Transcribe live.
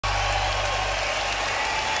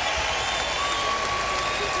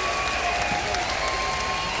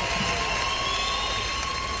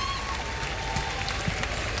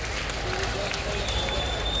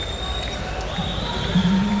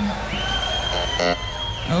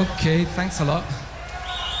Okay, thanks a lot.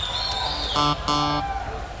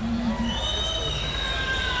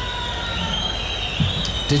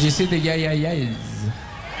 Did you see the yeah, yeah, yeahs?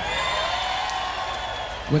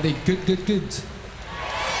 Were they good, good, good?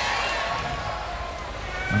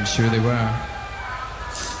 I'm sure they were.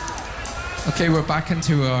 Okay, we're back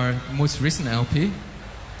into our most recent LP.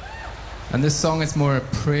 And this song is more a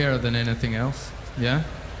prayer than anything else, yeah?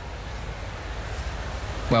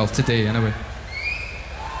 Well, today, anyway.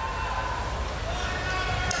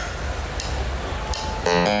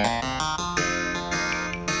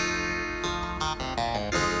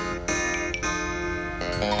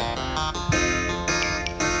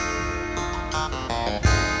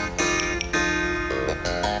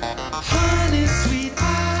 Honey, sweet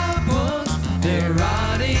apples, they're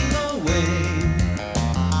rotting away.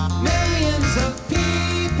 Millions of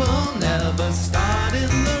people never start in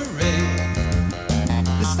the race.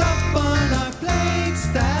 The stuff on our plates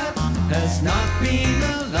that has not been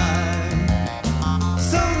alive.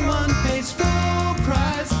 Someone pays full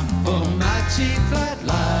price for my cheap flat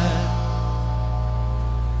life.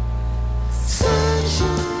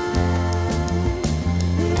 Sunshine.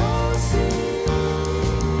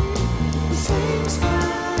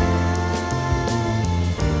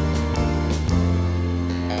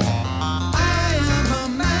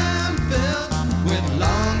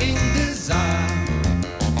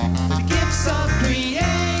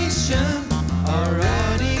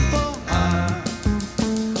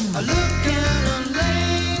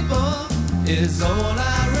 Is all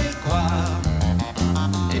I require.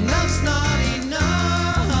 Enough's not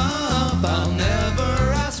enough, I'll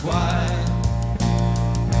never ask why.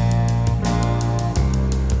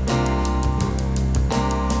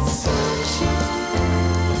 Sunshine,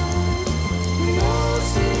 we all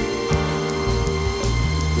see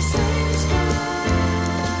the same sky.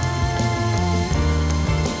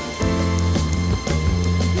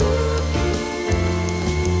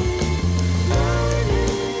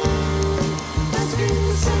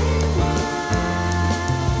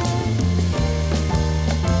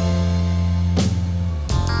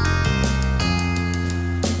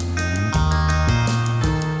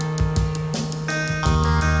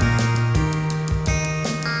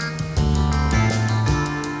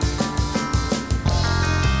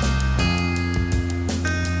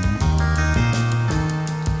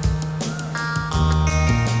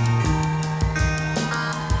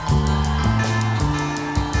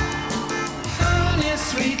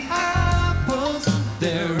 Sweet apples,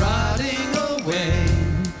 they're rotting away.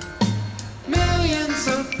 Millions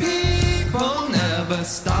of people never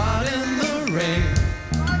start in the rain.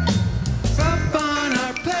 Up on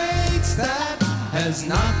our plates that has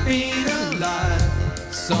not been alive.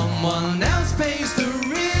 Someone else pays the